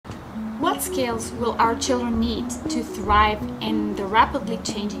What skills will our children need to thrive in the rapidly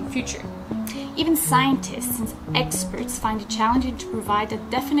changing future? Even scientists and experts find it challenging to provide a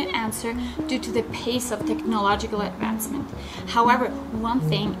definite answer due to the pace of technological advancement. However, one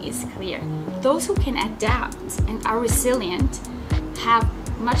thing is clear: those who can adapt and are resilient have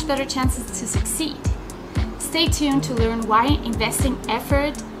much better chances to succeed. Stay tuned to learn why investing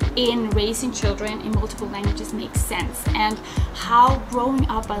effort in raising children in multiple languages makes sense, and how growing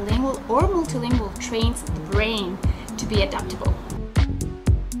up bilingual or multilingual trains the brain to be adaptable.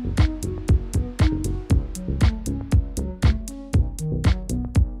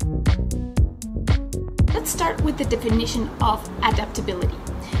 Let's start with the definition of adaptability.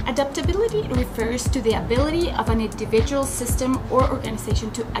 Adaptability refers to the ability of an individual, system, or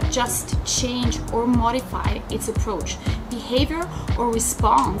organization to adjust, change, or modify its approach, behavior, or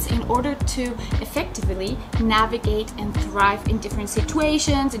response in order to effectively navigate and thrive in different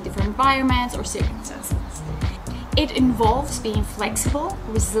situations, in different environments, or circumstances. It involves being flexible,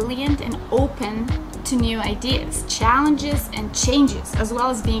 resilient, and open to new ideas, challenges, and changes, as well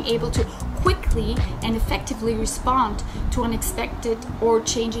as being able to quickly and effectively respond to unexpected or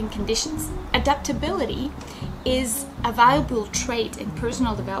changing conditions. Adaptability is a valuable trait in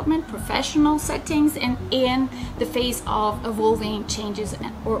personal development, professional settings, and in the face of evolving changes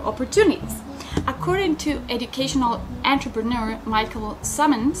or opportunities. According to educational entrepreneur Michael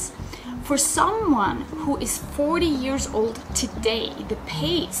Summons, for someone who is 40 years old today, the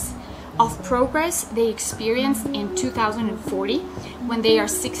pace of progress they experienced in 2040 when they are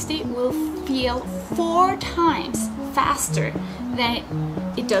 60 will feel 4 times faster than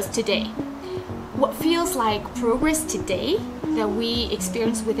it does today. What feels like progress today that we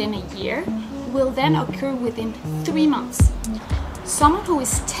experience within a year will then occur within 3 months. Someone who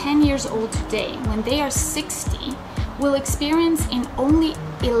is 10 years old today, when they are 60, will experience in only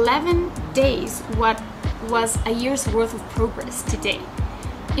 11 days what was a year's worth of progress today.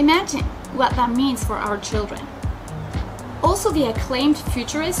 Imagine what that means for our children. Also, the acclaimed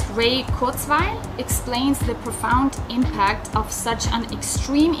futurist Ray Kurzweil explains the profound impact of such an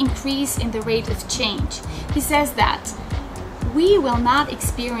extreme increase in the rate of change. He says that we will not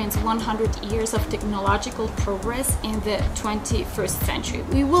experience 100 years of technological progress in the 21st century.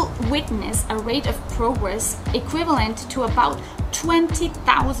 We will witness a rate of progress equivalent to about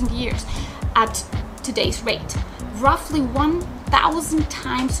 20,000 years at today's rate, roughly 1,000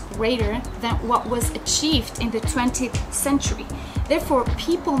 times greater than what was achieved in the 20th century. Therefore,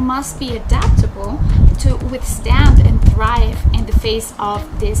 people must be adaptable to withstand and thrive in the face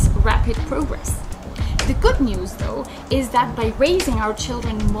of this rapid progress. The good news, though, is that by raising our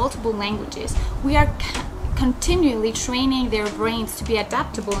children in multiple languages, we are continually training their brains to be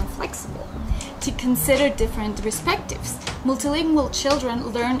adaptable and flexible, to consider different perspectives. Multilingual children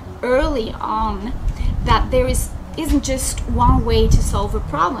learn early on that there isn't just one way to solve a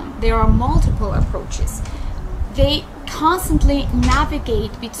problem. There are multiple approaches. They constantly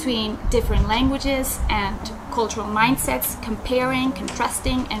navigate between different languages and cultural mindsets, comparing,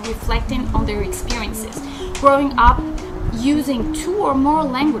 contrasting, and reflecting on their experiences. Growing up using 2 or more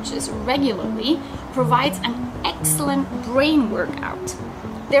languages regularly provides an excellent brain workout.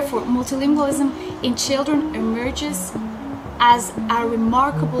 Therefore, multilingualism in children emerges as a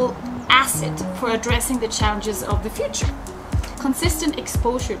remarkable asset for addressing the challenges of the future. Consistent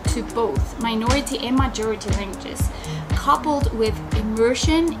exposure to both minority and majority languages, coupled with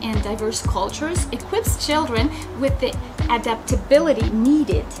immersion in diverse cultures, equips children with the adaptability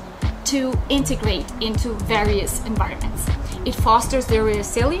needed to integrate into various environments. It fosters their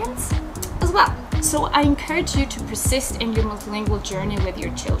resilience as well. So I encourage you to persist in your multilingual journey with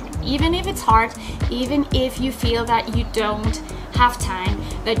your children. Even if it's hard, even if you feel that you don't have time,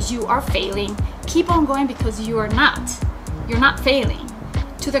 that you are failing, keep on going, because you are not. You're not failing.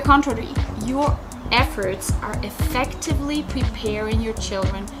 To the contrary, your efforts are effectively preparing your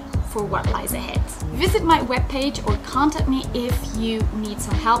children for what lies ahead. Visit my webpage or contact me if you need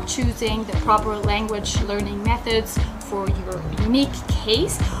some help choosing the proper language learning methods for your unique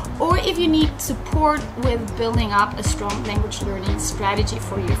case, or if you need support with building up a strong language learning strategy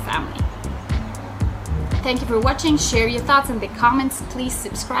for your family. Thank you for watching. Share your thoughts in the comments. Please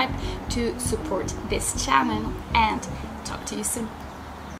subscribe to support this channel, and talk to you soon.